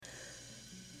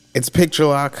It's Picture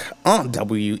Lock on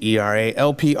WERA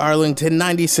LP Arlington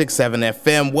 96.7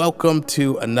 FM. Welcome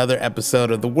to another episode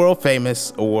of the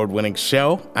world-famous award-winning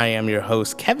show. I am your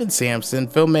host, Kevin Sampson,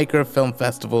 filmmaker, film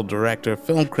festival director,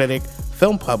 film critic,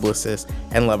 film publicist,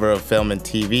 and lover of film and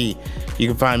TV. You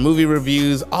can find movie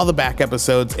reviews, all the back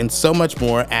episodes, and so much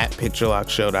more at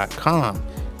picturelockshow.com.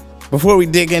 Before we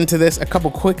dig into this, a couple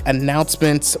quick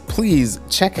announcements. Please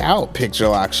check out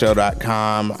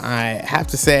picturelockshow.com. I have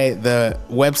to say the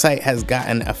website has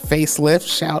gotten a facelift.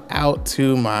 Shout out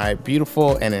to my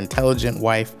beautiful and intelligent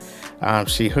wife.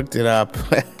 She hooked it up,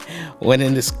 went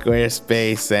into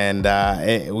Squarespace,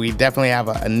 and we definitely have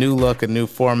a new look, a new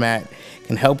format.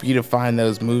 Can help you to find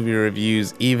those movie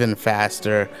reviews even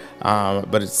faster,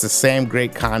 but it's the same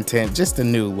great content, just a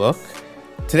new look.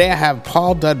 Today I have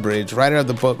Paul Dudbridge, writer of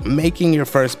the book Making Your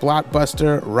First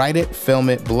Blockbuster, Write It, Film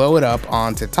It, Blow It Up,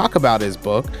 on to talk about his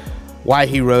book, why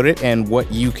he wrote it, and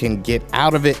what you can get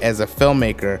out of it as a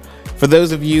filmmaker. For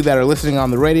those of you that are listening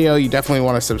on the radio, you definitely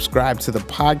want to subscribe to the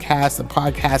podcast. The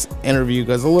podcast interview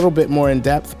goes a little bit more in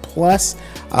depth. Plus,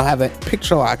 I'll have a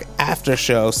Picture Lock after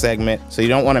show segment, so you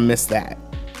don't want to miss that.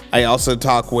 I also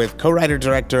talk with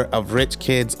co-writer-director of Rich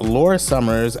Kids, Laura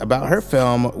Summers, about her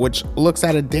film, which looks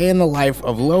at a day in the life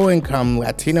of low-income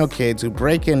Latino kids who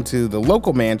break into the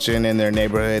local mansion in their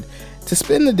neighborhood to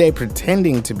spend the day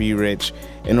pretending to be rich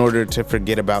in order to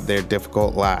forget about their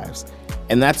difficult lives.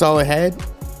 And that's all ahead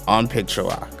on Picture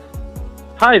Lock.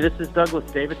 Hi, this is Douglas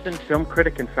Davidson, film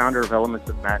critic and founder of Elements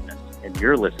of Madness, and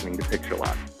you're listening to Picture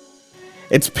Lock.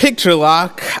 It's Picture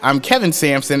Lock. I'm Kevin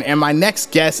Sampson, and my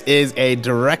next guest is a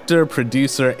director,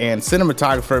 producer, and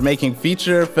cinematographer making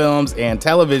feature films and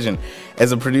television.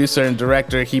 As a producer and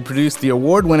director, he produced the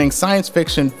award-winning science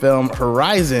fiction film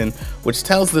Horizon, which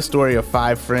tells the story of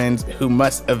 5 friends who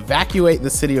must evacuate the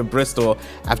city of Bristol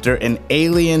after an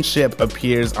alien ship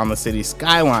appears on the city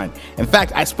skyline. In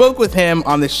fact, I spoke with him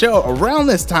on the show around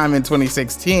this time in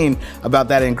 2016 about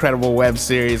that incredible web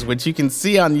series, which you can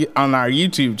see on our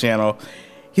YouTube channel.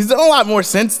 He's done a lot more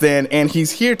since then, and he's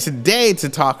here today to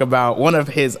talk about one of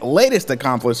his latest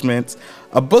accomplishments,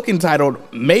 a book entitled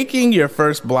Making Your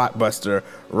First Blockbuster,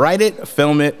 Write It,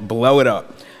 Film It, Blow It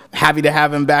Up. Happy to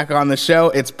have him back on the show.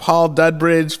 It's Paul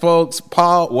Dudbridge, folks.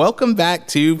 Paul, welcome back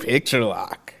to Picture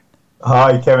Lock.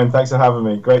 Hi, Kevin. Thanks for having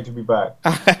me. Great to be back.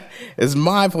 It's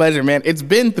my pleasure, man. It's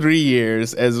been 3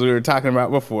 years, as we were talking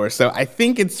about before, so I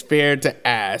think it's fair to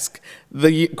ask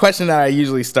the question that I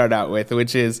usually start out with,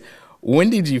 which is,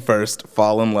 when did you first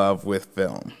fall in love with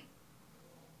film?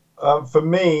 For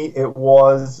me, it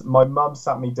was my mum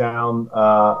sat me down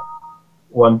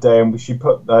one day and she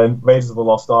put Raiders of the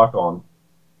Lost Ark on,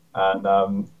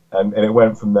 and it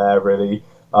went from there really.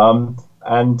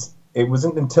 And it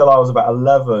wasn't until I was about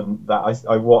 11 that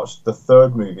I watched the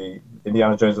third movie,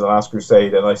 Indiana Jones and the Last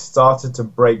Crusade, and I started to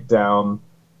break down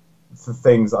the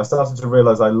things. I started to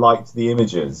realize I liked the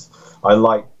images, I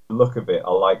liked the look of it,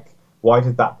 why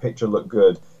did that picture look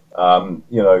good?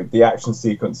 The action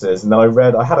sequences. And then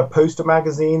I had a poster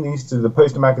magazine. They used to do the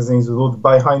poster magazines with all the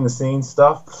behind the scenes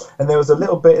stuff. And there was a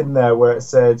little bit in there where it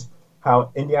said how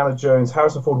Indiana Jones,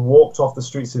 Harrison Ford walked off the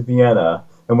streets of Vienna.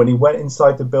 And when he went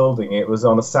inside the building, it was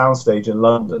on a soundstage in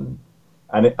London.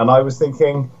 And I was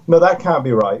thinking, no, that can't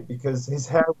be right, because his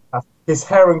hair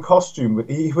and costume,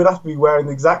 he would have to be wearing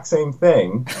the exact same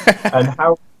thing. And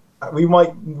how we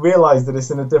might realize that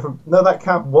it's in a different... No, that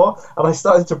can't... What? And I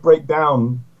started to break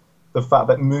down the fact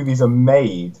that movies are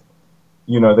made.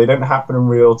 They don't happen in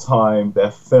real time.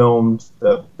 They're filmed.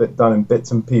 They're done in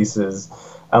bits and pieces.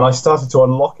 And I started to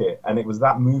unlock it, and it was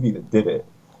that movie that did it.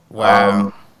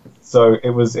 Wow. So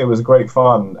it was great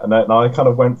fun. And I kind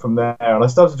of went from there. And I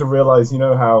started to realize,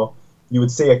 how you would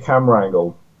see a camera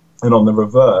angle, and on the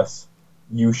reverse,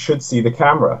 you should see the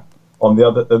camera on the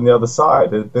other side,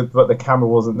 but the camera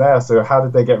wasn't there. So how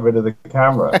did they get rid of the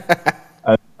camera?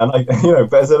 and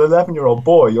but as an 11-year-old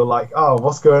boy, you're like, oh,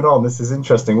 what's going on? This is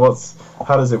interesting.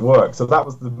 How does it work? So that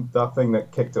was that thing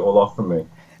that kicked it all off for me.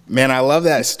 Man, I love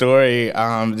that story.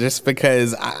 Just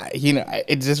because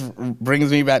it just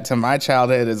brings me back to my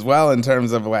childhood as well, in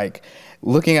terms of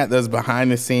looking at those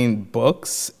behind the scene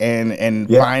books and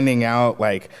finding out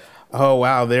oh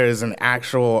wow, there is an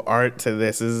actual art to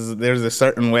this. There's a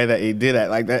certain way that he did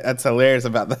it. That's hilarious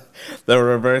about the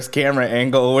reverse camera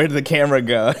angle. Where did the camera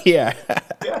go? Yeah.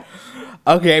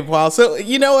 Okay, Paul. So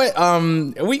you know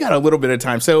what? We got a little bit of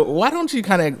time. So why don't you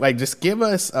kind of just give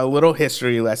us a little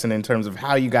history lesson in terms of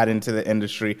how you got into the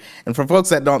industry? And for folks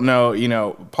that don't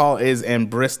know, Paul is in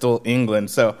Bristol,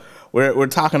 England. So we're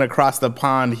talking across the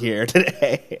pond here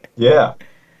today. Yeah.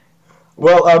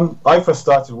 Well, I first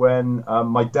started when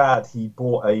my dad, he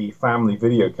bought a family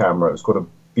video camera. It was called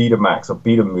Betamax or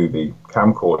Betamovie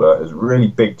camcorder. It was a really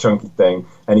big, chunky thing,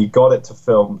 and he got it to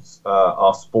film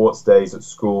our sports days at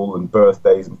school and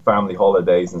birthdays and family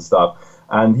holidays and stuff.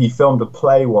 And he filmed a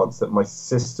play once that my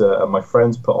sister and my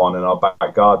friends put on in our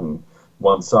back garden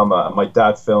one summer, and my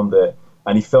dad filmed it.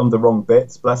 And he filmed the wrong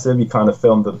bits, bless him. He kind of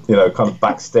filmed the, kind of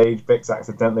backstage bits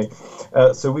accidentally.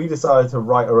 So we decided to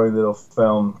write our own little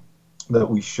film that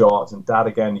we shot. And Dad,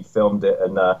 again, he filmed it.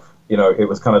 And, it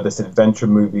was kind of this adventure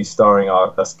movie starring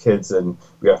us kids. And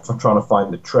we were trying to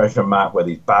find the treasure map where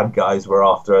these bad guys were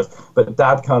after us. But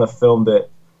Dad kind of filmed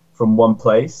it from one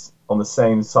place on the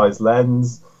same size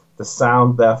lens. The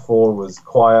sound, therefore, was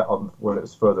quiet when it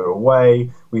was further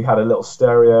away. We had a little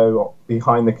stereo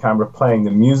behind the camera playing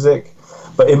the music.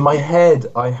 But in my head,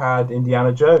 I had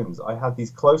Indiana Jones. I had these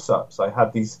close-ups. I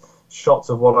had these shots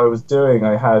of what I was doing.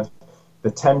 I had the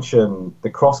tension,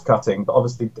 the cross-cutting. But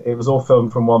obviously, it was all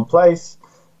filmed from one place,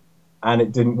 and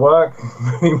it didn't work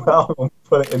very well when we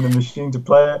put it in the machine to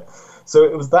play it.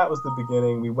 So that was the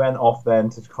beginning. We went off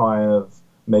then to kind of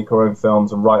make our own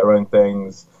films and write our own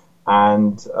things.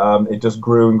 And it just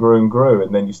grew and grew and grew.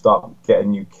 And then you start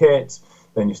getting new kit.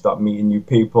 Then you start meeting new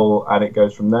people. And it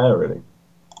goes from there, really.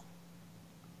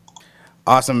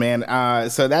 Awesome, man.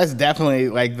 So that's definitely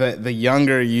like the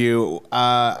younger you.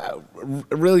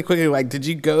 Really quickly, like, did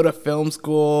you go to film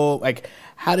school? Like,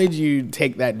 how did you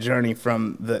take that journey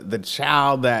from the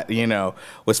child that,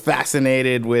 was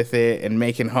fascinated with it and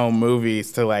making home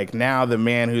movies to like now the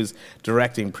man who's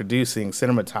directing, producing,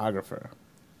 cinematographer?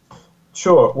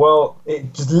 Sure. Well,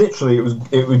 it just literally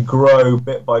it would grow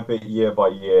bit by bit, year by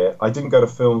year. I didn't go to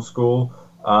film school.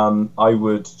 I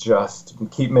would just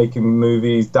keep making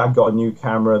movies. Dad got a new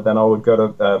camera. Then I would go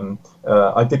to,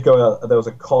 there was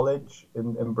a college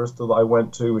in Bristol that I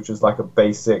went to, which was like a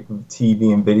basic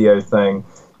TV and video thing,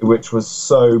 which was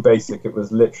so basic. It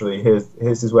was literally, here's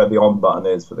is where the on button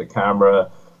is for the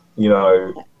camera.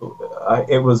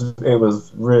 It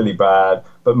was really bad.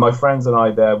 But my friends and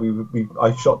I there,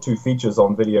 I shot 2 features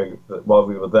on video while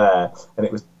we were there, and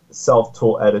it was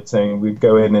self-taught editing. We'd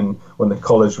go in and when the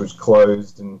college was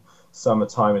closed in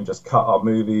summertime and just cut our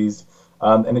movies,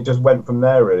 and it just went from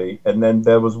there really. And then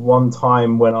there was one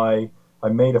time when I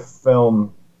made a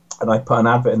film and I put an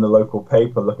advert in the local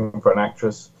paper looking for an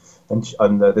actress,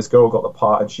 and this girl got the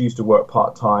part, and she used to work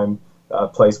part-time at a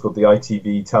place called the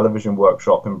ITV Television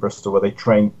Workshop in Bristol, where they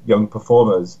train young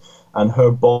performers. And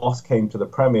her boss came to the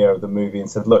premiere of the movie and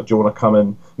said, look, do you want to come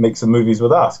and make some movies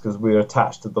with us? Because we're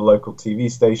attached to the local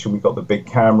TV station. We got the big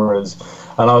cameras.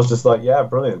 And I was just like, yeah,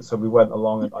 brilliant. So we went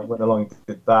along, and I went along and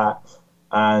did that.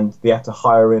 And they had to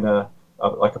hire in a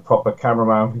proper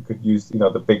cameraman who could use,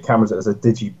 the big cameras. It was a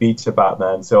Digi-Beta back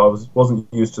then. So I wasn't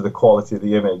used to the quality of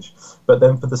the image. But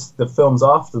then for the films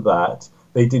after that,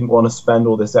 they didn't want to spend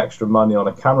all this extra money on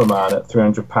a cameraman at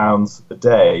 £300 a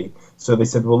day. So they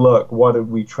said, well, look, why don't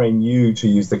we train you to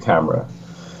use the camera?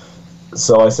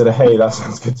 So I said, hey, that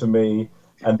sounds good to me.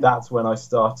 And that's when I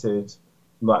started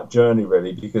that journey,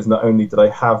 really, because not only did I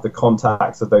have the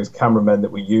contacts of those cameramen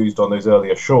that we used on those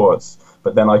earlier shorts,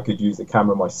 but then I could use the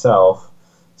camera myself.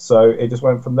 So it just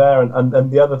went from there.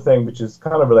 And the other thing, which is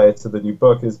kind of related to the new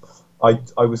book, is I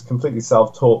was completely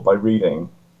self-taught by reading.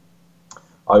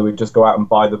 I would just go out and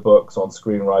buy the books on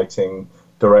screenwriting,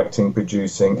 directing,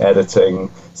 producing, editing,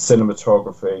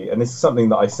 cinematography. And this is something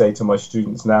that I say to my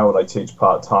students now when I teach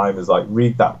part-time, is like,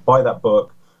 buy that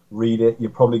book, read it.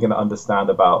 You're probably going to understand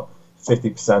about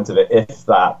 50% of it, if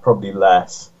that, probably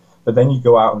less. But then you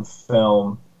go out and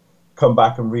film, come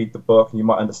back and read the book, and you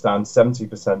might understand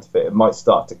 70% of it. It might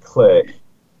start to click.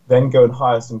 Then go and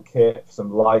hire some kit,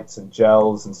 some lights and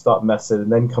gels, and start messing,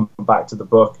 and then come back to the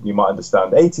book, and you might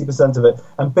understand 80% of it.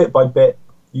 And bit by bit,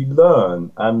 you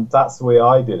learn, and that's the way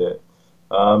I did it.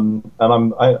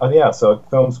 So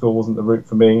film school wasn't the route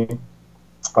for me.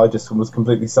 I just was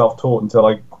completely self-taught until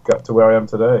I got to where I am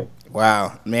today.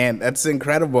 Wow, man, that's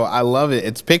incredible. I love it.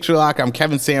 It's Picture Lock. I'm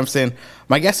Kevin Sampson.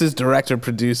 My guest is director,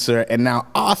 producer, and now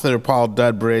author Paul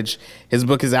Dudbridge. His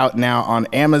book is out now on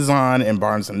Amazon and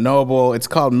Barnes & Noble. It's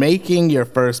called Making Your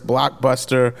First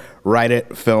Blockbuster. Write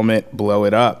it, film it, blow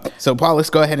it up. So, Paul, let's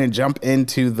go ahead and jump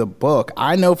into the book.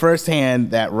 I know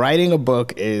firsthand that writing a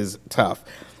book is tough.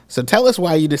 So tell us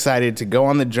why you decided to go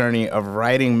on the journey of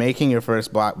making your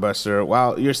first blockbuster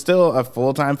while you're still a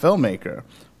full-time filmmaker.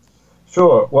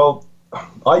 Sure. Well,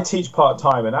 I teach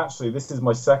part-time, and actually this is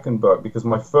my second book, because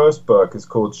my first book is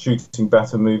called Shooting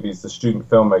Better Movies, The Student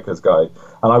Filmmaker's Guide.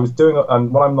 And I was doing,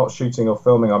 and when I'm not shooting or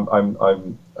filming,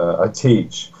 I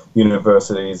teach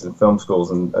universities and film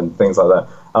schools and things like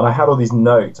that. And I had all these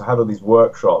notes, I had all these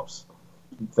workshops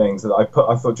things that I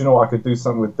thought, you know what, I could do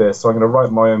something with this, so I'm going to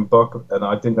write my own book, and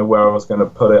I didn't know where I was going to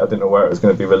put it. I didn't know where it was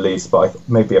going to be released, but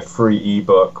maybe a free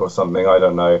ebook or something, I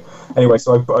don't know. Anyway,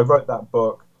 so I wrote that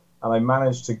book, and I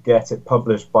managed to get it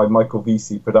published by Michael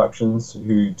VC Productions,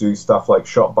 who do stuff like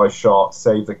Shot by Shot,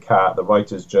 Save the Cat, The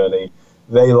Writer's Journey.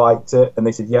 They liked it, and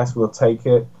they said, yes, we'll take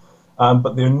it.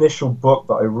 But the initial book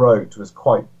that I wrote was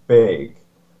quite big.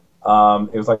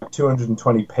 It was like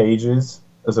 220 pages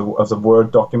as a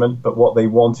Word document, but what they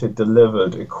wanted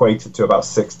delivered equated to about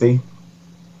 60.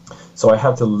 So I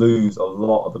had to lose a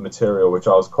lot of the material, which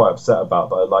I was quite upset about.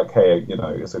 But I like, hey, you know,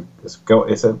 it's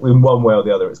in one way or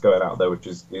the other, it's going out there, which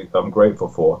is I'm grateful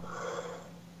for.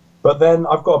 But then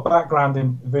I've got a background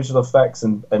in visual effects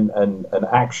and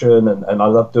action, and I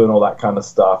love doing all that kind of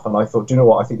stuff. And I thought, do you know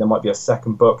what? I think there might be a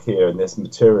second book here in this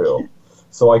material.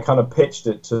 So I kind of pitched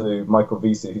it to Michael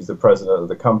VC, who's the president of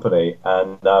the company,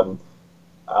 and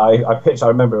I pitched. I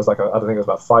remember it was like I think it was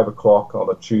about 5 o'clock on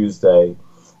a Tuesday,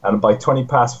 and by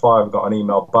 5:20, I got an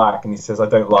email back, and he says, "I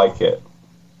don't like it.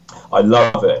 I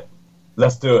love it.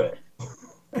 Let's do it."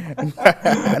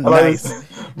 Nice.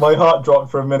 My heart dropped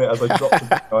for a minute as I dropped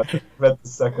the book. I read the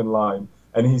second line,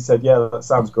 and he said, "Yeah, that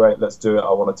sounds great. Let's do it.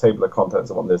 I want a table of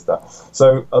contents. I want this, that."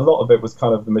 So a lot of it was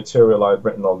kind of the material I had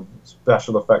written on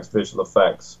special effects, visual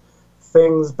effects,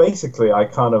 things. Basically, I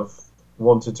kind of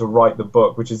wanted to write the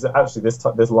book, which is actually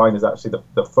this line is actually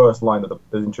the first line of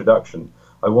the introduction.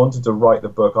 I wanted to write the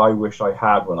book I wish I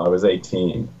had when I was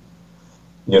 18.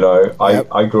 You know, yep.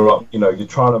 I grew up. You know, you're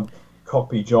trying to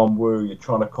copy John Woo, you're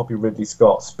trying to copy Ridley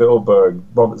Scott, Spielberg,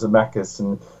 Robert Zemeckis,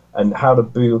 and how to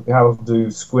do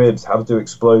squibs, how to do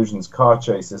explosions, car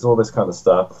chases, all this kind of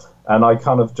stuff. And I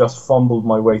kind of just fumbled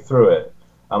my way through it.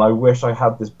 And I wish I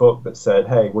had this book that said,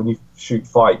 hey, when you shoot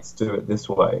fights, do it this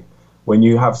way. When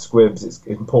you have squibs, it's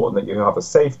important that you have a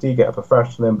safety, get a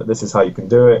professional in, but this is how you can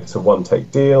do it. It's a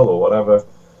one-take deal or whatever.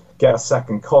 Get a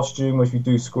second costume if you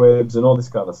do squibs and all this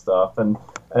kind of stuff. And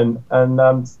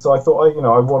so I thought,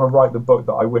 I want to write the book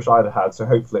that I wish I'd had, so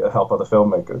hopefully it'll help other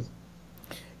filmmakers.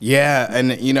 Yeah,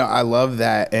 and I love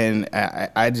that, and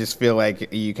I just feel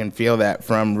like you can feel that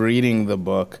from reading the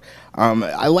book.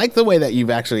 I like the way that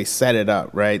you've actually set it up,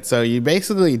 right? So you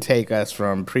basically take us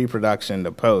from pre-production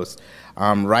to post,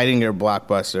 writing your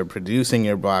blockbuster, producing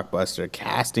your blockbuster,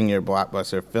 casting your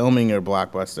blockbuster, filming your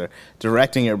blockbuster,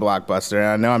 directing your blockbuster. And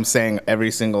I know I'm saying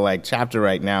every single chapter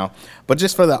right now, but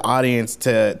just for the audience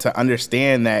to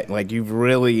understand that you've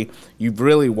really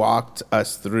walked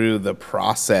us through the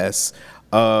process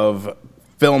of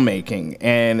filmmaking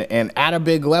and at a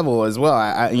big level as well.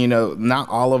 Not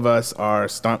all of us are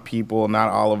stunt people, not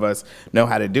all of us know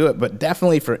how to do it, but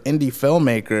definitely for indie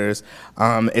filmmakers,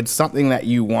 it's something that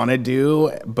you want to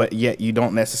do, but yet you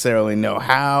don't necessarily know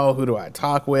how. Who do I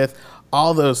talk with?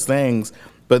 All those things.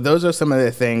 But those are some of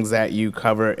the things that you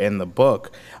cover in the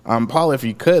book. Paul, if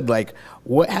you could,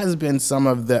 what has been some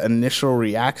of the initial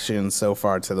reactions so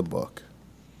far to the book?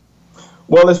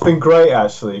 Well, it's been great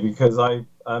actually, because I've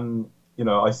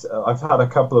had a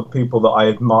couple of people that I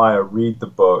admire read the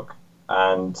book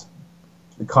and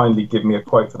kindly give me a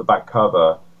quote for the back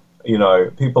cover. You know,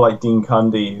 people like Dean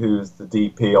Cundy, who's the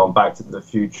DP on Back to the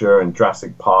Future and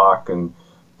Jurassic Park and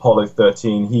Apollo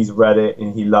 13. He's read it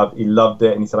and he loved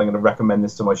it, and he said, "I'm going to recommend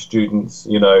this to my students."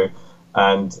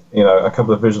 And a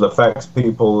couple of visual effects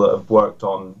people that have worked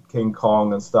on King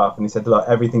Kong and stuff, and he said, "Look,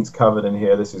 everything's covered in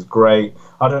here. This is great."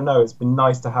 I don't know. It's been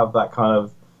nice to have that kind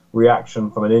of reaction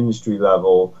from an industry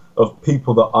level of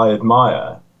people that I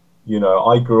admire.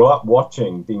 I grew up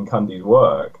watching Dean Cundy's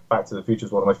work. Back to the Future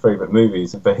is one of my favorite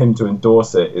movies, and for him to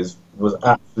endorse it was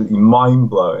absolutely mind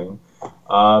blowing.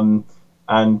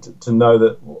 And to know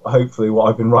that hopefully what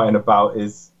I've been writing about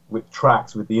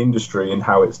tracks with the industry and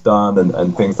how it's done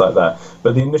and things like that.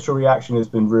 But the initial reaction has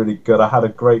been really good. I had a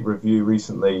great review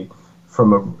recently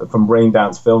from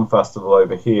Raindance Film Festival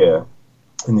over here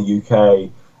in the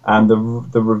UK, and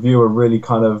the reviewer really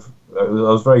kind of, I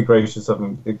was very gracious of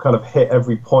him. It kind of hit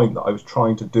every point that I was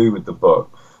trying to do with the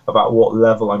book, about what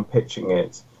level I'm pitching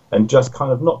it, and just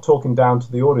kind of not talking down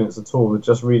to the audience at all, but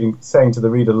just saying to the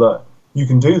reader, look, you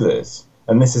can do this,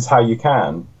 and this is how you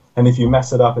can. And if you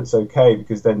mess it up, it's okay,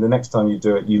 because then the next time you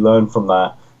do it, you learn from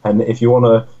that. And if you want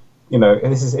to,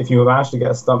 if you manage to get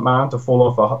a stuntman to fall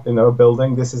off a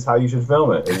building, this is how you should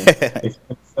film it.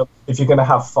 if you're going to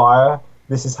have fire,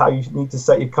 this is how you need to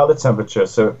set your color temperature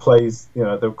so it plays,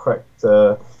 the correct,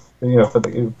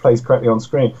 it plays correctly on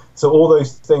screen. So all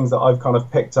those things that I've kind of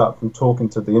picked up from talking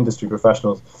to the industry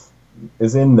professionals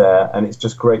is in there, and it's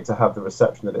just great to have the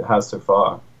reception that it has so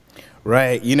far.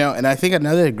 Right. And I think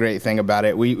another great thing about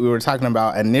it, we were talking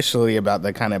about initially about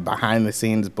the kind of behind the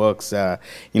scenes books, that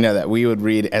we would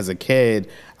read as a kid.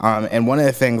 And one of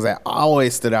the things that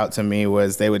always stood out to me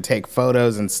was they would take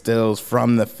photos and stills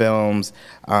from the films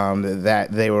that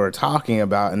they were talking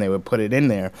about, and they would put it in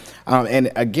there.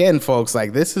 And again, folks,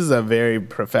 like, this is a very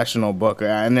professional book.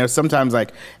 And there's sometimes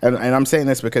and I'm saying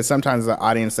this because sometimes the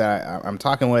audience that I'm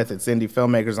talking with, it's indie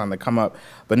filmmakers on the come up.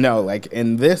 But no, like,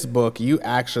 in this book, you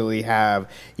actually have,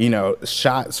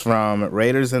 shots from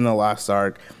Raiders in the Lost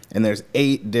Ark, and there's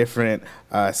 8 different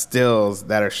stills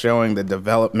that are showing the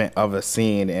development of a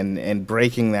scene and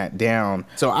breaking that down.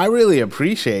 So I really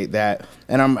appreciate that.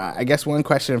 And I guess one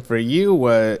question for you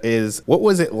is what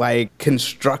was it like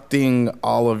constructing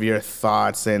all of your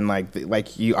thoughts? And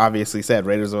like you obviously said,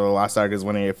 Raiders of the Lost Ark is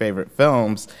one of your favorite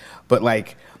films, but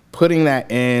like putting that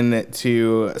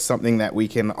into something that we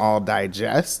can all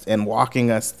digest and walking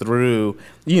us through,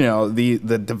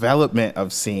 the development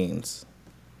of scenes.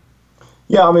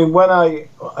 Yeah, I mean, when as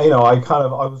I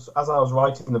was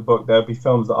writing the book, there'd be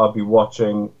films that I'd be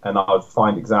watching and I'd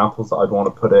find examples that I'd want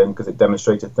to put in because it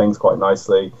demonstrated things quite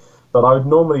nicely. But I would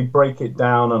normally break it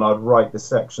down and I'd write the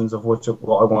sections of what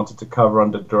I wanted to cover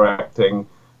under directing.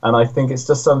 And I think it's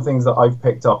just some things that I've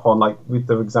picked up on, like with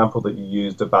the example that you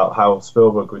used about how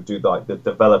Spielberg would do like the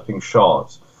developing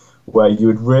shot, where you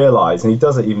would realize, and he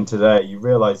does it even today, you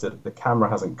realize that the camera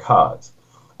hasn't cut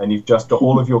and you've just got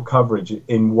all of your coverage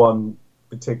in one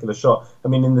particular shot. I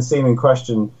mean, in the scene in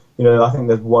question, I think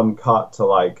there's one cut to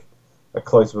like a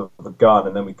close-up of a gun,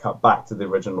 and then we cut back to the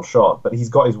original shot. But he's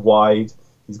got his wide,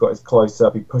 he's got his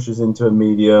close-up, he pushes into a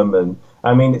medium, and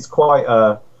I mean, it's quite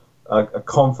a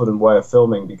confident way of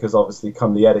filming because obviously,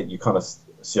 come the edit, you kind of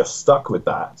just stuck with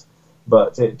that.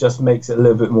 But it just makes it a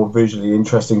little bit more visually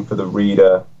interesting for the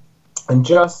reader, and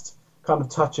just kind of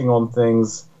touching on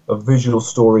things of visual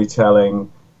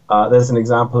storytelling. There's an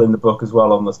example in the book as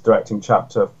well on this directing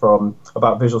chapter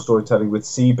about visual storytelling with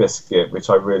Seabiscuit, which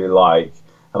I really like.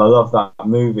 And I love that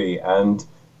movie. And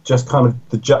just kind of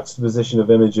the juxtaposition of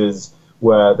images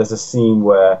where there's a scene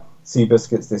where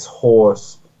Seabiscuit's this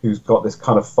horse who's got this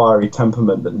kind of fiery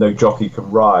temperament that no jockey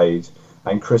can ride.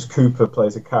 And Chris Cooper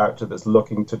plays a character that's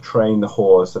looking to train the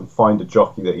horse and find a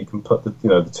jockey that he can put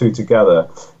the two together.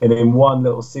 And in one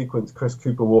little sequence, Chris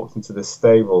Cooper walks into the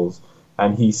stables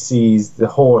and he sees the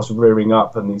horse rearing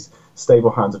up and these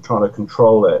stable hands are trying to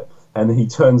control it. And then he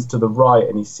turns to the right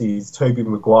and he sees Tobey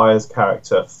Maguire's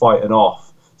character fighting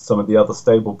off some of the other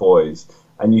stable boys.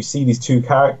 And you see these two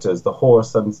characters, the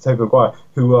horse and Tobey Maguire,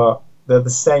 they're the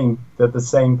same person,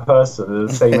 they're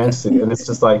the same entity. And it's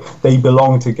just like they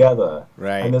belong together.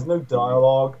 Right. And there's no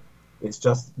dialogue. It's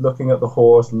just looking at the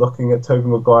horse, looking at Tobey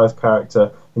Maguire's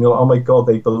character, and you're like, oh my God,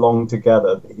 they belong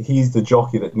together. He's the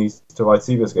jockey that needs to ride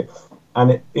Seabiscuit.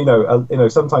 And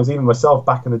sometimes even myself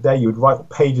back in the day, you would write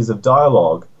pages of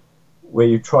dialogue where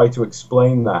you try to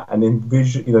explain that, and in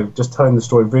just telling the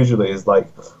story visually is like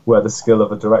where the skill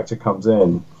of a director comes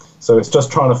in. So it's just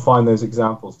trying to find those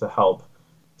examples to help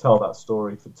tell that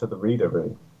story to the reader,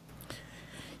 really.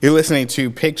 You're listening to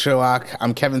Picture Lock.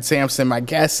 I'm Kevin Sampson. My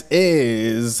guest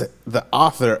is the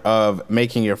author of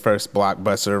Making Your First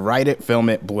Blockbuster, Write It, Film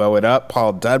It, Blow It Up,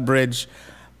 Paul Dudbridge.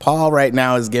 Paul right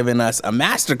now is giving us a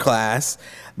masterclass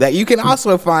that you can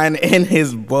also find in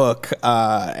his book.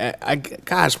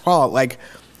 Gosh, Paul,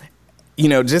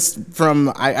 just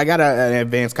from, I got an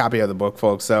advanced copy of the book,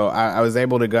 folks, so I was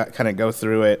able to kind of go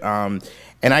through it.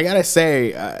 And I gotta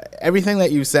say, everything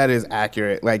that you said is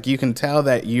accurate. Like, you can tell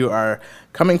that you are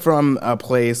coming from a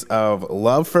place of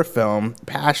love for film,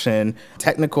 passion,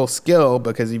 technical skill,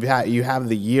 because you have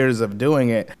the years of doing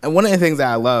it. And one of the things that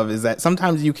I love is that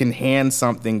sometimes you can hand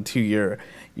something to your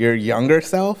younger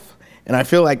self. And I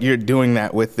feel like you're doing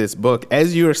that with this book,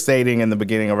 as you were stating in the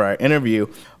beginning of our interview.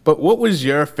 But what was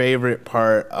your favorite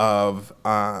part of,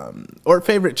 or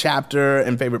favorite chapter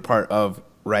and favorite part of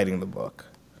writing the book?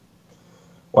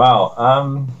 Wow.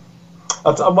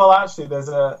 Well, actually,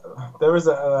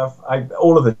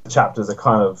 all of the chapters are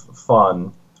kind of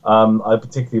fun. I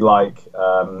particularly like,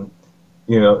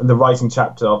 the writing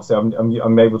chapter. Obviously,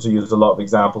 I'm able to use a lot of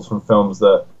examples from films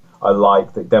that I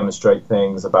like that demonstrate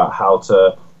things about how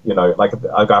to, like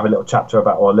I have a little chapter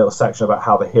or a little section about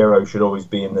how the hero should always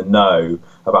be in the know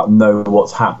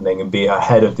what's happening and be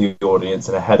ahead of the audience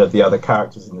and ahead of the other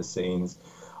characters in the scenes.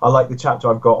 I like the chapter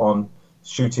I've got on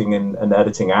shooting and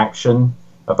editing action,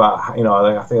 about I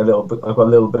think I've got a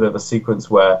little bit of a sequence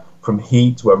from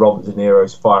Heat where Robert De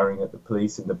Niro's firing at the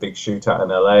police in the big shootout in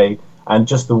LA, and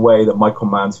just the way that Michael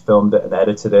Mann's filmed it and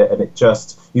edited it, and it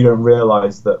just, you don't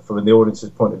realize that from the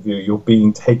audience's point of view, you're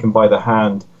being taken by the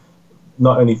hand,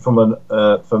 not only from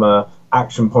a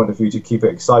action point of view to keep it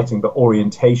exciting, but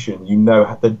orientation. You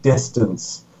know the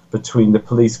distance between the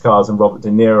police cars and Robert De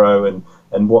Niro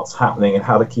and what's happening and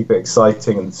how to keep it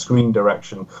exciting and screen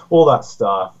direction, all that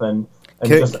stuff, and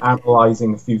just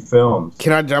analyzing a few films.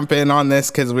 Can I jump in on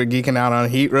this because we're geeking out on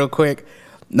Heat real quick?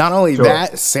 Not only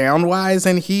that, sound-wise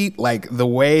in Heat, like the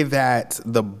way that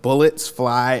the bullets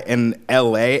fly in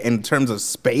LA in terms of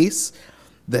space,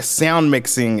 the sound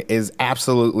mixing is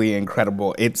absolutely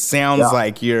incredible. It sounds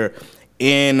like you're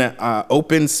in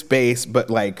open space, but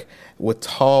like with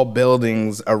tall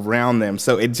buildings around them.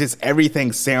 So it just,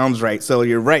 everything sounds right. So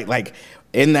you're right, like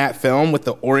in that film with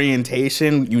the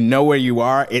orientation, you know where you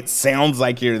are. It sounds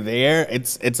like you're there.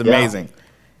 It's amazing. Yeah.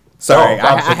 Sorry,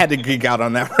 I had to geek out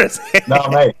on that for a second. No,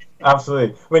 mate,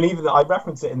 absolutely. I mean, even I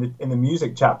reference it in the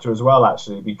music chapter as well,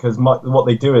 actually, because what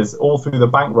they do is all through the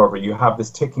bank robbery, you have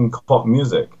this ticking clock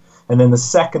music, and then the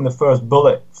second the first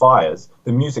bullet fires,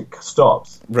 the music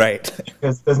stops. Right.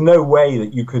 Because there's no way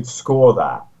that you could score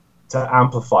that to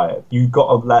amplify it. You've got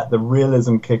to let the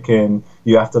realism kick in.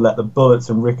 You have to let the bullets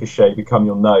and ricochet become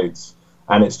your notes,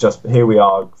 and it's just, here we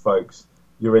are, folks.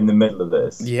 You're in the middle of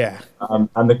this. Yeah.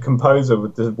 And the composer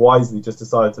wisely just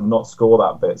decided to not score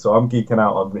that bit. So I'm geeking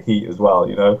out on the Heat as well,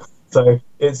 you know. So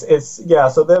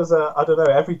so there was I don't know,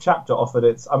 every chapter offered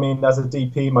its, I mean, as a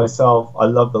DP myself, I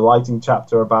love the lighting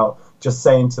chapter about just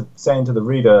saying to the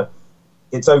reader,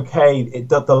 it's okay,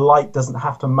 the light doesn't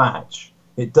have to match.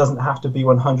 It doesn't have to be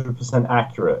 100%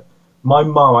 accurate. My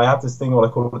mum, I have this thing, what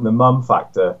I call it the mum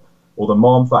factor, or the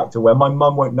mom factor, where my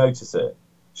mum won't notice it.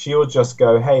 She'll just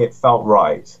go, hey, it felt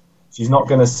right. She's not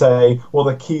going to say, well,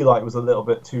 the key light was a little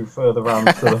bit too further around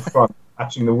to the front,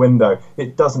 catching the window.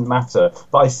 It doesn't matter.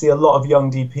 But I see a lot of young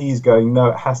DPs going, no,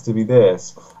 it has to be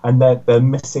this. And they're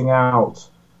missing out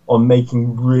on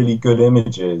making really good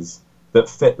images that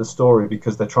fit the story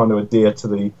because they're trying to adhere to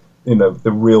the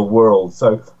real world.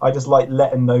 So I just like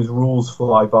letting those rules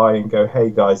fly by and go, hey,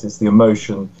 guys, it's the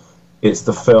emotion, it's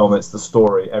the film, it's the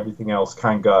story. Everything else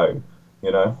can go,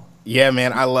 you know? Yeah,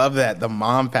 man, I love that, the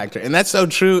mom factor. And that's so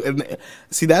true. And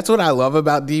see, that's what I love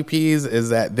about DPs is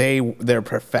that they're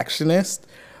perfectionists.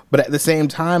 But at the same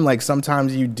time, like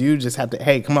sometimes you do just have to,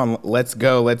 hey, come on, let's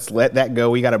go. Let's let that go.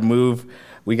 We got to move.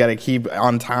 We got to keep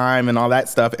on time and all that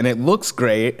stuff. And it looks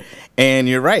great. And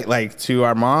you're right, like to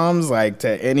our moms, like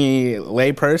to any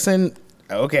lay person,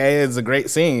 okay, it's a great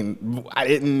scene. I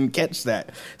didn't catch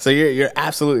that. So you're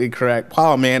absolutely correct.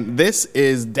 Paul, man, this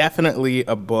is definitely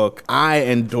a book I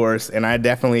endorse, and I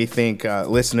definitely think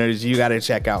listeners, you got to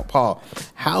check out. Paul,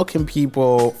 how can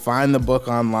people find the book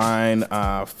online,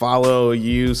 follow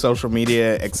you, social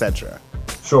media, etc.?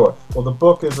 Sure. Well, the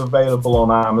book is available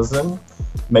on Amazon,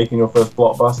 Making Your First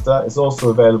Blockbuster. It's also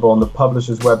available on the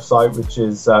publisher's website, which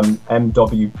is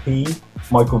MWP,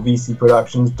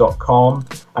 michaelvcproductions.com,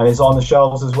 and it's on the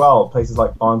shelves as well, places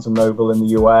like Barnes & Noble in the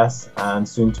US, and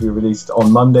soon to be released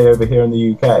on Monday over here in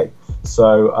the UK.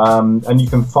 So, and you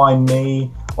can find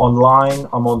me online.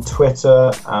 I'm on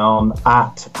Twitter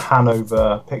at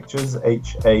Hanover Pictures,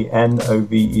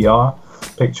 HANOVER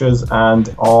Pictures,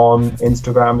 and on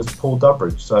Instagram is Paul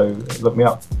Dubridge. So look me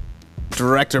up.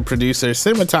 Director, producer,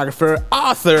 cinematographer,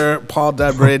 author, Paul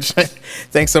Dubridge.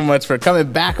 Thanks so much for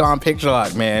coming back on Picture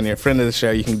Lock, man. You're a friend of the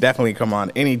show. You can definitely come on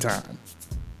anytime.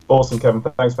 Awesome, Kevin.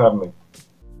 Thanks for having me.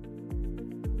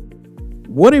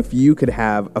 What if you could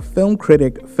have a film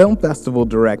critic, film festival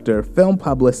director, film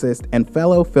publicist, and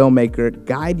fellow filmmaker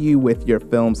guide you with your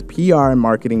film's PR and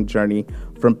marketing journey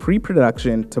from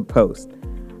pre-production to post?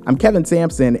 I'm Kevin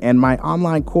Sampson, and my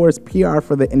online course, PR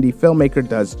for the Indie Filmmaker,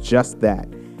 does just that.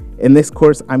 In this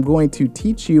course, I'm going to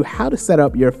teach you how to set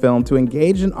up your film to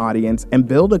engage an audience and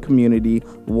build a community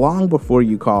long before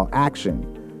you call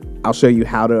action. I'll show you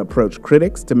how to approach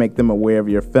critics to make them aware of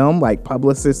your film like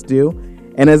publicists do.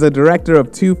 And as a director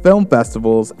of 2 film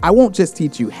festivals, I won't just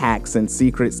teach you hacks and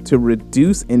secrets to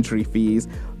reduce entry fees,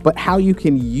 but how you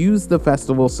can use the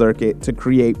festival circuit to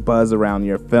create buzz around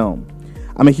your film.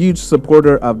 I'm a huge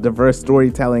supporter of diverse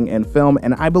storytelling in film,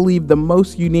 and I believe the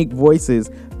most unique voices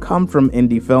come from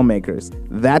indie filmmakers.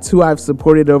 That's who I've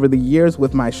supported over the years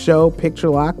with my show, Picture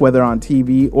Lock, whether on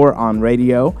TV or on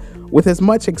radio. With as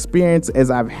much experience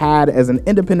as I've had as an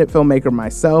independent filmmaker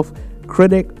myself,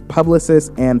 critic,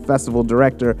 publicist, and festival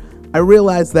director, I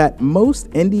realized that most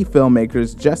indie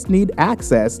filmmakers just need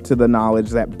access to the knowledge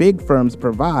that big firms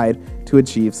provide to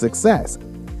achieve success.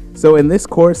 So in this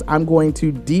course, I'm going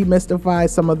to demystify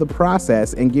some of the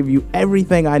process and give you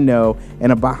everything I know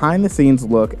and a behind-the-scenes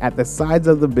look at the sides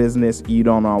of the business you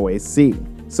don't always see.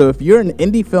 So if you're an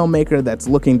indie filmmaker that's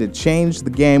looking to change the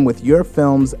game with your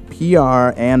film's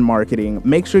PR and marketing,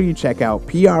 make sure you check out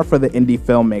PR for the Indie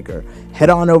Filmmaker. Head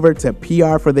on over to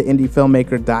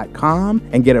prfortheindiefilmmaker.com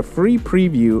and get a free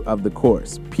preview of the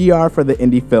course, PR for the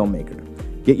Indie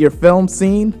Filmmaker. Get your film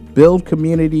seen, build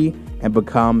community, and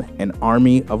become an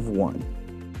army of one.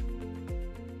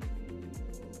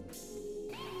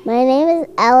 My name is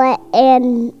Ella,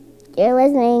 and you're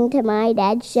listening to my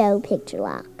dad's show, Picture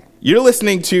Lock. You're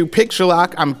listening to Picture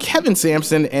Lock. I'm Kevin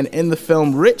Sampson, and in the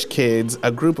film Rich Kids,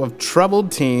 a group of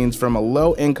troubled teens from a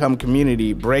low-income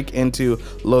community break into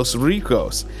Los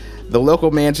Ricos, the local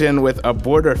mansion with a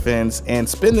border fence, and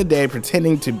spend the day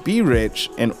pretending to be rich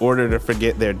in order to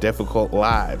forget their difficult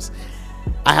lives.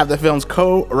 I have the film's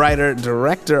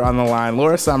co-writer-director on the line,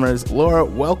 Laura Summers. Laura,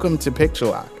 welcome to Picture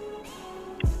Lock.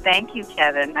 Thank you,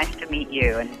 Kevin. Nice to meet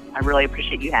you, and I really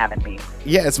appreciate you having me.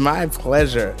 Yeah, it's my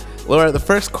pleasure. Laura, the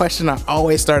first question I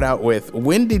always start out with,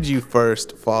 when did you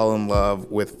first fall in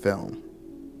love with film?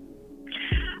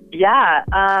 Yeah,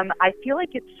 I feel like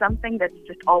it's something that's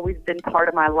just always been part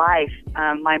of my life.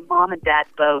 My mom and dad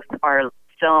both are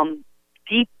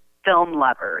deep film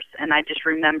lovers, and I just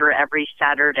remember every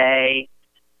Saturday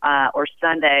or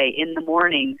Sunday in the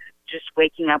mornings just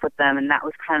waking up with them, and that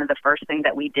was kind of the first thing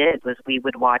that we did, was we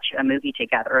would watch a movie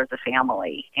together as a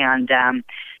family. And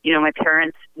my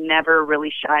parents never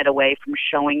really shied away from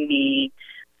showing me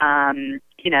of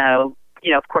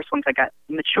course once I got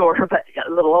mature but a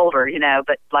little older,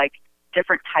 but like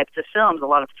different types of films, a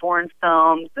lot of foreign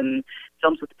films and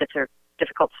films with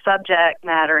difficult subject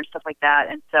matter and stuff like that.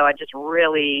 And so I just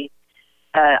really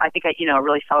I think I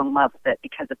really fell in love with it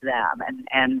because of them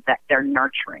and that they're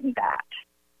nurturing that.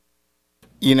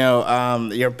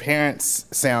 Your parents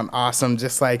sound awesome,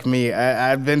 just like me.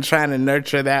 I've been trying to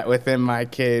nurture that within my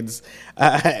kids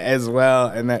as well,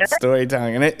 and that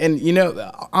storytelling. And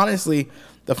honestly,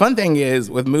 the fun thing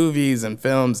is with movies and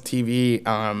films, TV,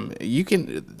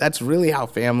 that's really how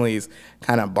families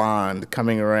kind of bond,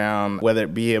 coming around, whether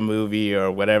it be a movie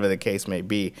or whatever the case may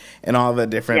be, and all the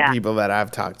different people that I've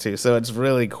talked to. So it's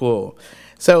really cool.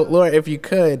 So, Laura, if you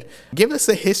could, give us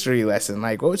a history lesson.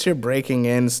 Like, what was your breaking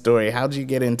in story? How did you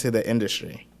get into the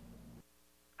industry?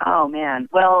 Oh, man.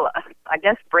 Well, I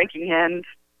guess breaking in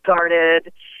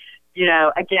started,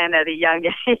 again, at a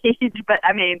young age. But,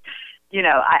 I mean,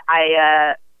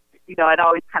 I'd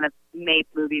always kind of made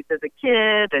movies as a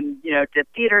kid and, did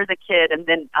theater as a kid. And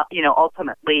then,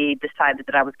 ultimately decided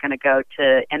that I was going to go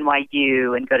to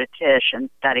NYU and go to Tisch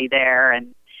and study there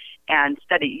and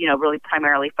study, really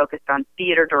primarily focused on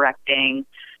theater directing.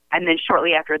 And then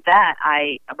shortly after that,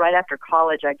 right after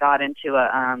college, I got into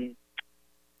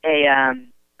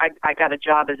I got a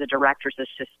job as a director's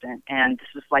assistant. And this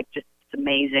was like just this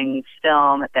amazing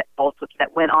film that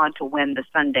went on to win the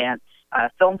Sundance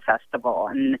Film Festival.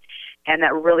 And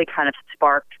that really kind of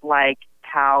sparked like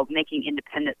how making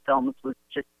independent films was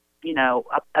just,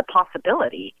 a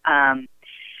possibility. And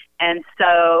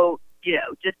so,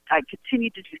 I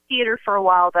continued to do theater for a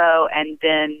while, though, and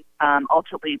then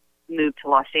ultimately moved to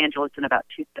Los Angeles at about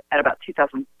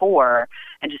 2004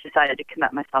 and just decided to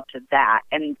commit myself to that.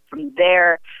 And from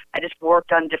there, I just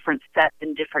worked on different sets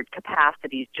in different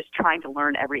capacities, just trying to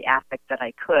learn every aspect that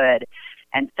I could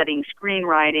and studying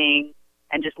screenwriting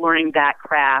and just learning that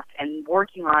craft and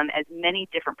working on as many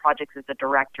different projects as a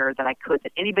director that I could,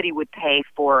 that anybody would pay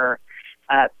for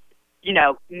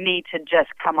me to just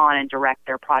come on and direct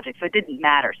their project. So it didn't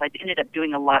matter. So I ended up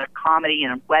doing a lot of comedy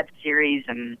and web series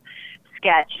and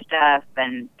sketch stuff,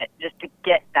 and just to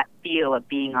get that feel of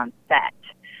being on set.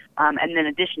 And then in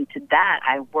addition to that,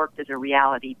 I worked as a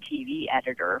reality TV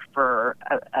editor for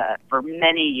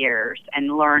many years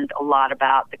and learned a lot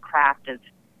about the craft of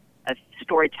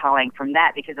storytelling from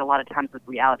that, because a lot of times with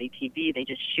reality TV, they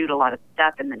just shoot a lot of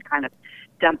stuff and then kind of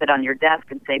dump it on your desk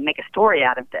and say, make a story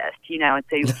out of this, and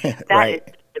so that right.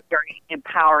 is a very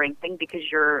empowering thing, because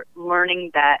you're learning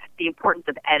that the importance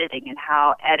of editing and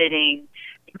how editing,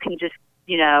 you can just,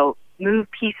 move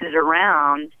pieces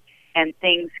around and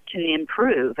things can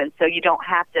improve. And so you don't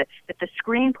have to, but the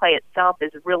screenplay itself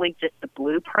is really just the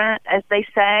blueprint, as they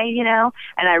say, and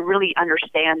I really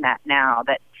understand that now,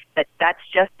 that's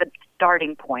just the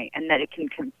starting point, and that it can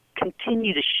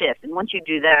continue to shift. And once you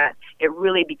do that, it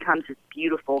really becomes this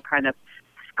beautiful kind of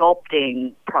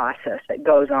sculpting process that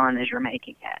goes on as you're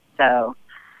making it. So,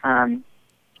 and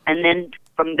then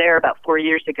from there, about 4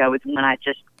 years ago, is when I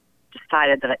just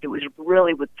decided that it was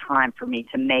time for me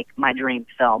to make my dream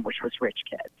film, which was Rich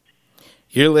Kids.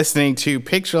 You're listening to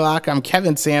Picture Lock. I'm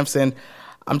Kevin Sampson.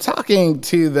 I'm talking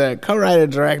to the co-writer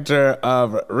director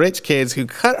of Rich Kids, who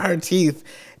cut her teeth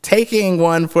taking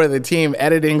one for the team,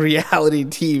 editing reality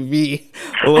TV,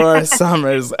 Laura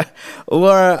Summers.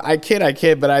 Laura, I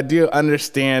kid, but I do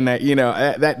understand that,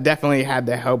 that definitely had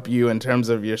to help you in terms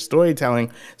of your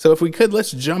storytelling. So if we could,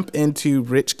 let's jump into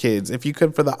Rich Kids. If you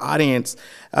could, for the audience,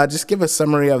 just give a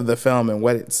summary of the film and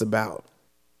what it's about.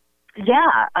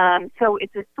 Yeah, so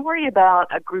it's a story about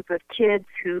a group of kids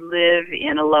who live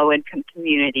in a low-income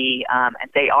community, and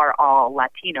they are all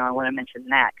Latino. I want to mention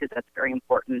that because that's very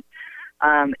important.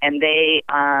 And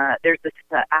there's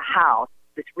a house,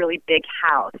 this really big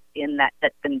house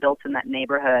that's been built in that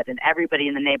neighborhood, and everybody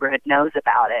in the neighborhood knows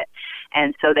about it.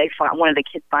 And so one of the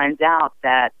kids finds out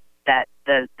that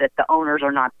the owners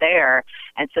are not there,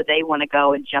 and so they want to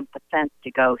go and jump the fence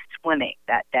to go swimming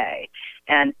that day.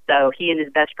 And so he and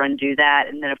his best friend do that,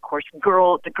 and then of course the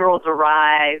girls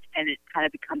arrive, and it kind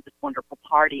of becomes this wonderful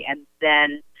party. And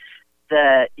then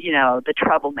the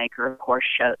troublemaker, of course,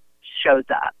 shows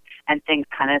up, and things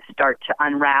kind of start to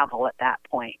unravel at that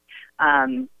point.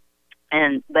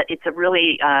 But it's a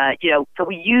really so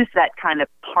we use that kind of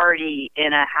party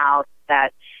in a house,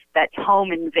 that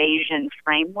home invasion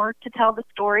framework to tell the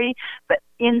story. But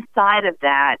inside of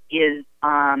that is,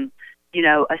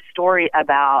 a story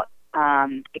about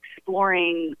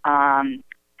exploring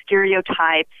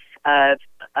stereotypes of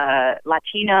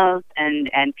Latinos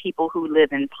and people who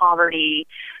live in poverty,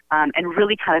 and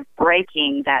really kind of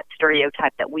breaking that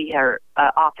stereotype that we are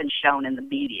often shown in the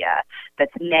media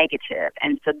that's negative.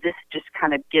 And so this just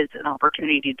kind of gives an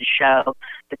opportunity to show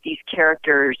that these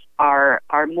characters are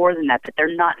more than that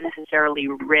they're not necessarily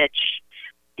rich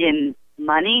with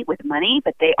money,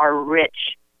 but they are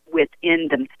rich within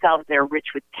themselves. They're rich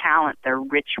with talent. They're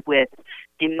rich with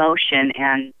emotion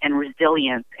and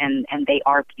resilience, and they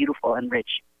are beautiful and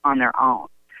rich on their own.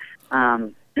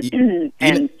 I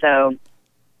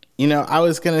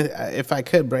was going to, if I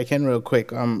could break in real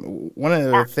quick, one of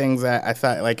the things that I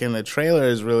thought, like in the trailer,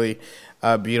 is really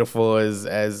beautiful is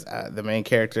as the main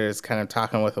character is kind of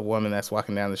talking with a woman that's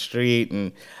walking down the street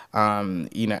and,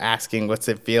 asking what's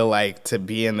it feel like to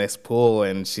be in this pool.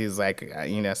 And she's like,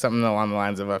 something along the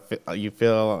lines of, you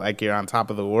feel like you're on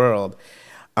top of the world.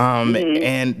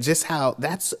 And just how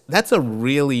that's a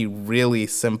really, really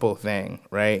simple thing,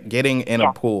 right? Getting in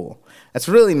a pool. That's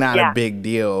really not a big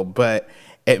deal, but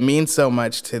it means so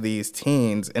much to these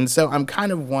teens. And so I'm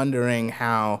kind of wondering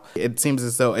how it seems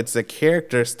as though it's a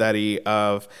character study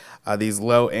of these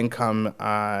low-income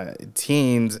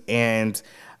teens and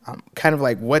kind of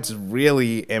like what's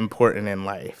really important in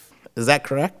life. Is that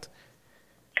correct?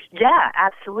 Yeah,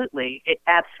 absolutely. It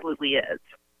absolutely is.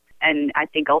 And I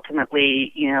think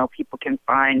ultimately, people can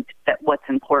find that what's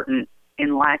important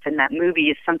in life in that movie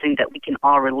is something that we can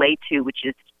all relate to, which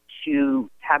is to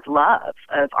have love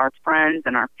of our friends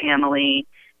and our family,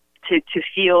 to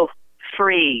feel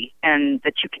free and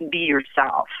that you can be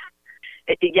yourself.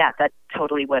 That's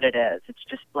totally what it is. It's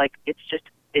just like, it's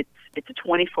a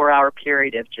 24-hour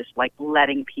period of just like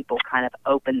letting people kind of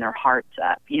open their hearts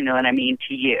up, you know what I mean,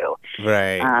 to you.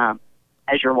 Right.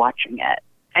 As you're watching it.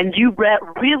 And you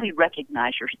really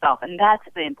recognize yourself. And that's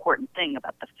the important thing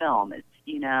about the film is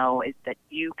that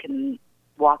you can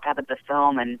walk out of the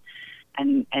film and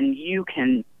you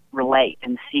can relate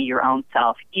and see your own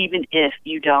self, even if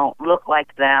you don't look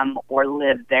like them or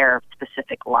live their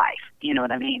specific life. You know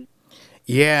what I mean?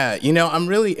 Yeah. I'm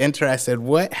really interested.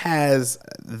 What has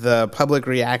the public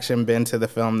reaction been to the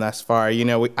film thus far?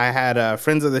 I had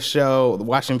friends of the show, the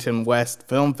Washington West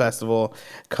Film Festival,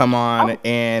 come on,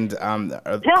 and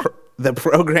the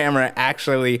programmer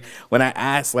actually, when I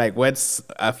asked, like, what's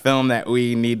a film that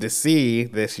we need to see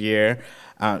this year,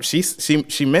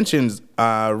 she mentions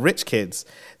Rich Kids.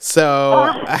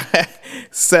 So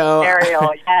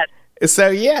Ariel, yes.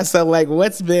 So like,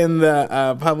 what's been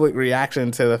the public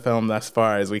reaction to the film thus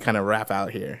far as we kind of wrap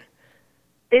out here?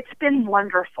 It's been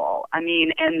wonderful. I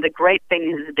mean, and the great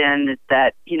thing has been is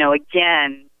that,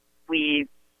 again, we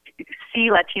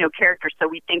see Latino characters, so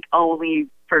we think only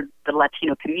for the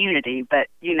Latino community. But,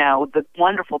 the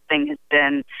wonderful thing has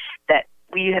been that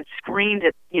we have screened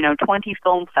at, 20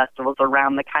 film festivals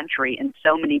around the country in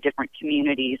so many different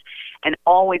communities. And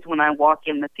always when I walk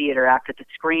in the theater after the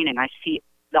screening, I see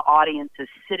the audience is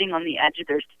sitting on the edge of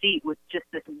their seat with just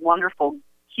this wonderful,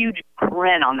 huge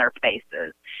grin on their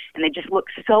faces. And they just look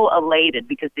so elated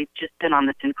because they've just been on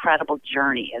this incredible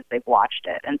journey as they've watched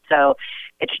it. And so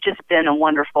it's just been a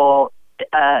wonderful,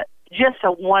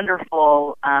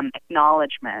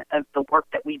 acknowledgement of the work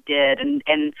that we did and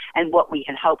what we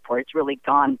had hoped for. It's really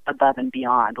gone above and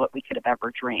beyond what we could have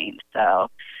ever dreamed. So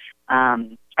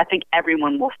I think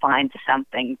everyone will find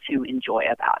something to enjoy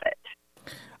about it.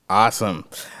 Awesome.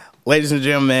 Ladies and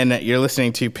gentlemen, you're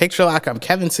listening to Picture Lock. I'm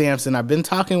Kevin Sampson. I've been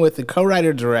talking with the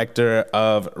co-writer-director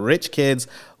of Rich Kids,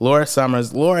 Laura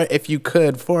Summers. Laura, if you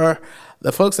could, for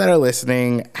the folks that are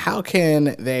listening, how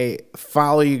can they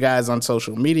follow you guys on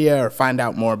social media or find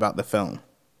out more about the film?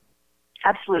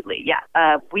 Absolutely,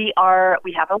 yeah. We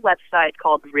have a website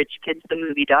called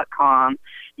richkidsthemovie.com.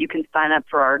 You can sign up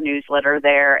for our newsletter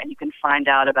there, and you can find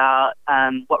out about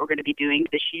what we're going to be doing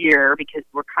this year, because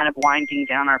we're kind of winding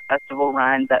down our festival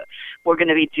run. But we're going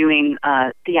to be doing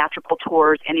theatrical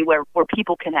tours anywhere where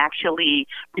people can actually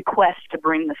request to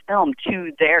bring the film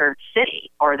to their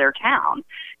city or their town,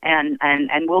 and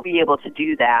we'll be able to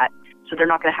do that. So they're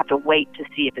not going to have to wait to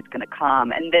see if it's going to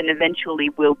come. And then eventually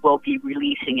we'll be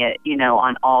releasing it,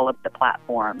 on all of the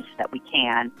platforms that we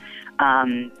can.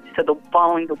 So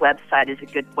following the website is a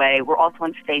good way. We're also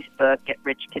on Facebook at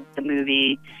Rich Kids the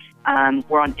Movie.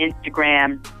 We're on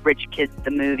Instagram, Rich Kids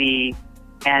the Movie,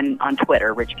 and on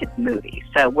Twitter, Rich Kids Movie.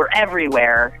 So we're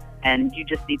everywhere, and you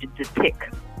just need to just pick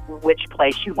which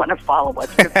place you want to follow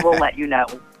us, because we'll let you know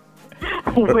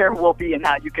where we'll be and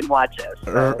how you can watch us.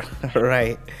 So.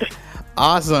 Right.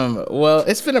 Awesome. Well,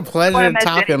 it's been a pleasure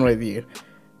talking with you.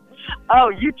 Oh,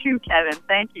 you too, Kevin.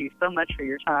 Thank you so much for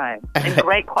your time. And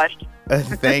great question.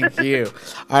 Thank you.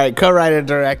 All right,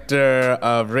 co-writer-director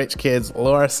of Rich Kids,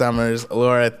 Laura Summers.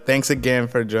 Laura, thanks again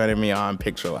for joining me on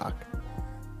Picture Lock.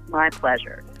 My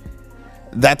pleasure.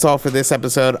 That's all for this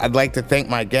episode. I'd like to thank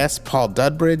my guests, Paul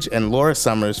Dudbridge and Laura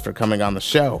Summers, for coming on the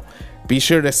show. Be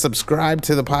sure to subscribe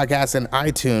to the podcast in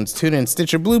iTunes, TuneIn,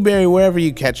 Stitcher, Blueberry, wherever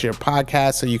you catch your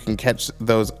podcasts, so you can catch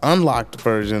those unlocked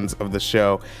versions of the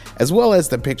show, as well as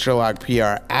the Picture Lock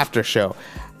PR after show.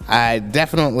 I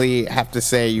definitely have to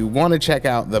say you want to check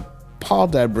out the Paul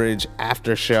Dudbridge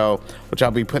after show, which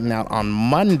I'll be putting out on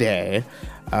Monday.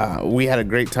 We had a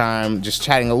great time just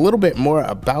chatting a little bit more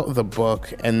about the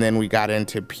book, and then we got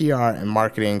into PR and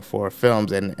marketing for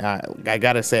films, and I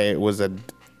gotta say it was a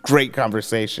great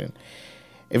conversation.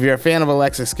 If you're a fan of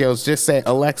Alexa skills, just say,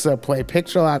 Alexa, play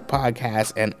Picture Lock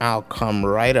podcast, and I'll come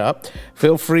right up.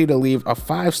 Feel free to leave a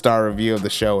 5-star review of the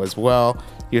show as well.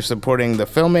 You're supporting the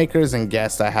filmmakers and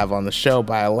guests I have on the show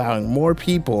by allowing more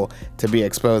people to be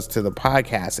exposed to the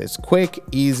podcast. It's quick,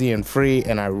 easy, and free,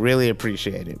 and I really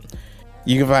appreciate it.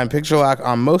 You can find Picture Lock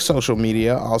on most social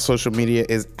media. All social media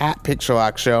is at Picture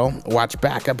Lock Show. Watch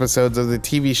back episodes of the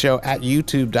TV show at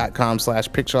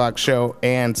youtube.com/Picture Lock Show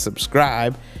and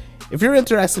subscribe. If you're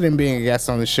interested in being a guest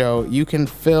on the show, you can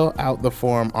fill out the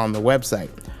form on the website.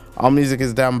 All music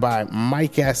is done by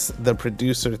Mike S., the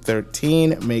producer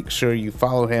 13. Make sure you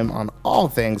follow him on all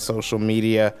things social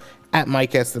media at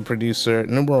Mike S., the producer,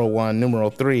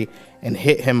 #1, #3, and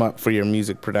hit him up for your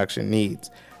music production needs.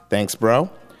 Thanks, bro.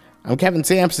 I'm Kevin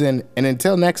Sampson, and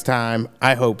until next time,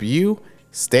 I hope you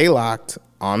stay locked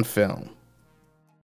on film.